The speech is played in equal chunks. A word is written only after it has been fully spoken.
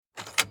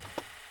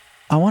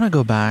I want to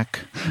go back.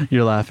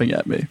 You're laughing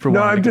at me for No,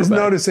 wanting I'm to go just back.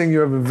 noticing you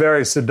have a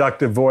very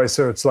seductive voice,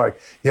 so it's like,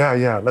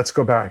 yeah, let's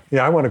go back.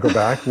 Yeah, I want to go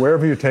back.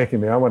 Wherever you're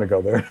taking me, I want to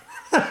go there.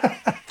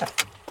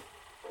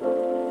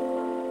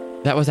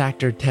 That was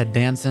actor Ted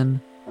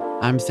Danson.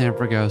 I'm Sam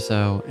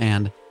Fragoso,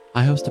 and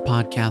I host a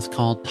podcast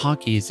called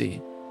Talk Easy,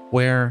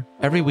 where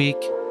every week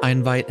I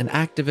invite an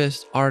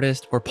activist,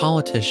 artist, or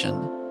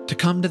politician to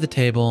come to the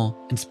table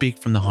and speak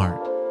from the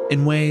heart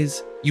in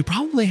ways you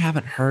probably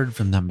haven't heard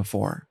from them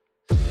before.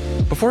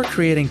 Before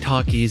creating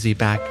Talk Easy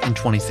back in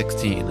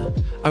 2016,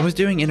 I was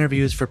doing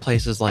interviews for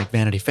places like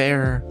Vanity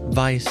Fair,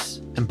 Vice,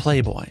 and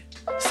Playboy,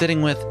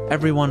 sitting with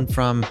everyone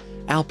from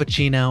Al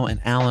Pacino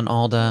and Alan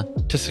Alda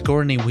to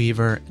Sigourney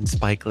Weaver and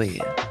Spike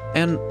Lee.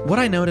 And what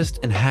I noticed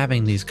in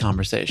having these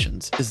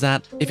conversations is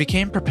that if you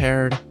came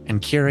prepared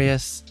and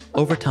curious,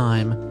 over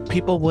time,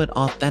 people would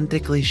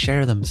authentically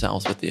share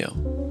themselves with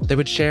you. They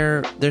would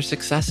share their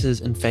successes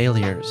and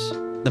failures,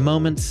 the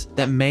moments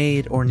that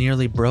made or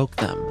nearly broke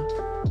them.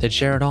 They'd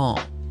share it all.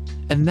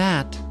 And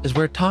that is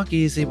where Talk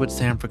Easy with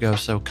Sam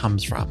Fragoso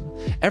comes from.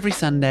 Every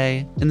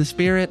Sunday, in the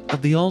spirit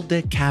of the old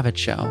Dick Cavett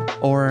Show,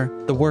 or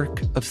the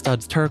work of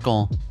Studs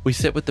Terkel, we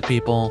sit with the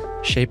people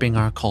shaping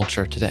our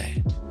culture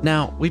today.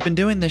 Now, we've been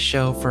doing this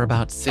show for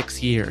about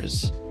 6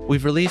 years.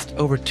 We've released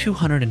over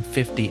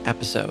 250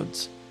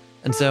 episodes.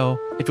 And so,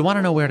 if you want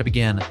to know where to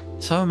begin,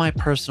 some of my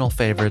personal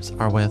favorites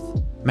are with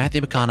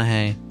Matthew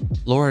McConaughey,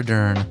 Laura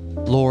Dern,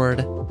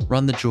 Lorde,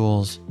 Run the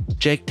Jewels,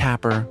 Jake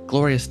Tapper,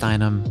 Gloria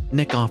Steinem,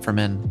 Nick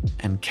Offerman,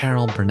 and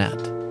Carol Burnett.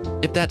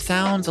 If that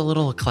sounds a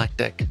little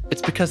eclectic,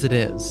 it's because it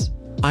is.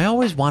 I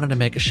always wanted to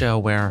make a show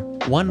where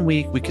one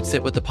week we could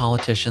sit with a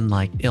politician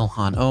like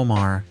Ilhan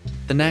Omar,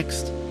 the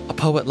next, a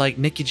poet like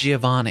Nikki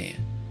Giovanni,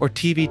 or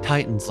TV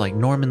titans like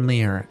Norman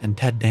Lear and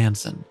Ted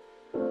Danson.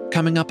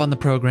 Coming up on the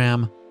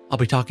program, I'll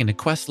be talking to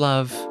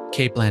Questlove,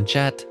 Cate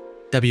Blanchett,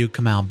 W.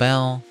 Kamau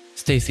Bell,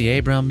 Stacey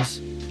Abrams,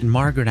 and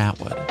Margaret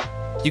Atwood.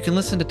 You can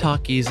listen to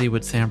Talk Easy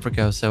with Sam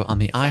Fragoso on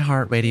the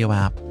iHeartRadio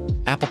app,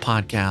 Apple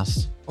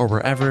Podcasts, or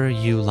wherever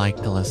you like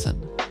to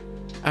listen.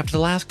 After the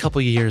last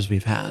couple years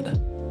we've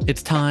had,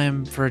 it's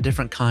time for a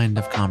different kind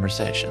of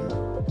conversation.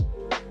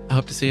 I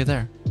hope to see you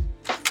there.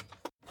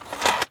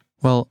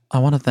 Well, I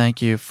want to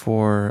thank you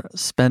for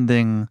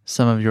spending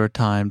some of your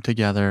time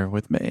together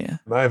with me.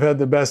 I've had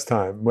the best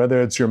time,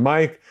 whether it's your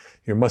mic,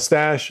 your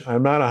mustache,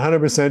 I'm not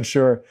 100%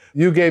 sure.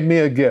 You gave me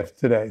a gift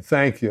today.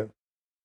 Thank you.